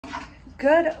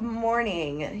Good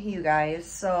morning, you guys.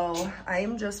 So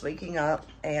I'm just waking up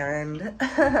and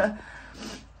I'm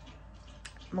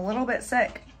a little bit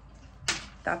sick.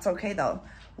 That's okay though.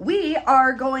 We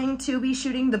are going to be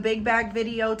shooting the big bag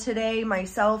video today,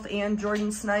 myself and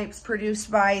Jordan Snipes, produced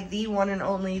by the one and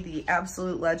only, the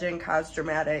absolute legend, Kaz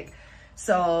Drumatik.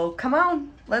 So come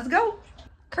on, let's go.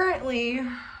 Currently,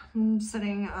 I'm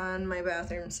sitting on my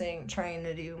bathroom sink trying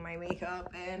to do my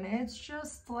makeup, and it's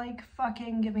just like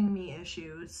fucking giving me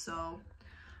issues. So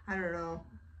I don't know,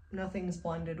 nothing's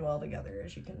blended well together.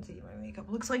 As you can see, my makeup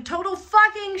looks like total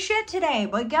fucking shit today.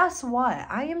 But guess what?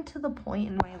 I am to the point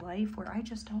in my life where I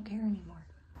just don't care anymore.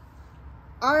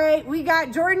 All right, we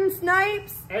got Jordan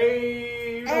Snipes.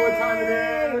 Hey, you know what time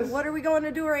it is? What are we going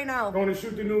to do right now? Going to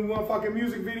shoot the new motherfucking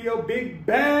music video, Big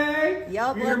Bag.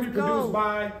 Yup, Here we let's go. produced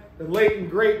by the late and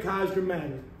great Kaz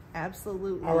Drumatik.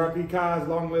 Absolutely. R.I.P. Kaz,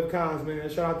 long live Kaz, man.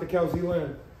 Shout out to Kelsey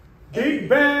Lynn. Big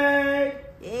Bag.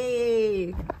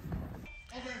 Yay.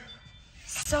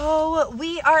 So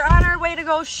we are on our way to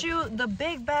go shoot the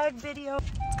big bag video.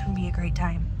 It's gonna be a great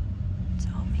time. So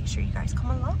make sure you guys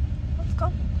come along. Let's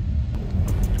go.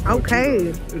 Okay.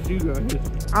 It's you guys.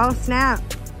 Oh snap.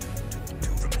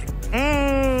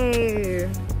 Hey.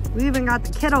 We even got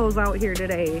the kiddos out here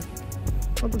today.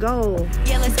 Let's go.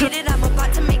 Yeah, let's get it. I'm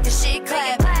about to make the shit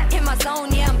clap. In my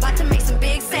zone, yeah, I'm about to make some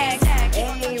big sacks.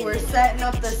 Hey, we're setting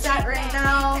up the set right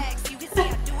now.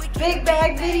 Big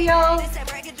bag video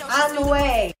on the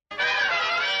way.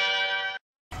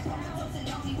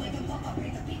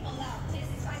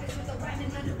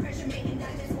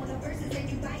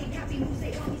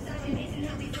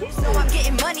 So I'm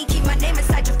getting money, keep my name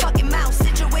inside your fucking mouth.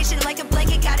 Situation like a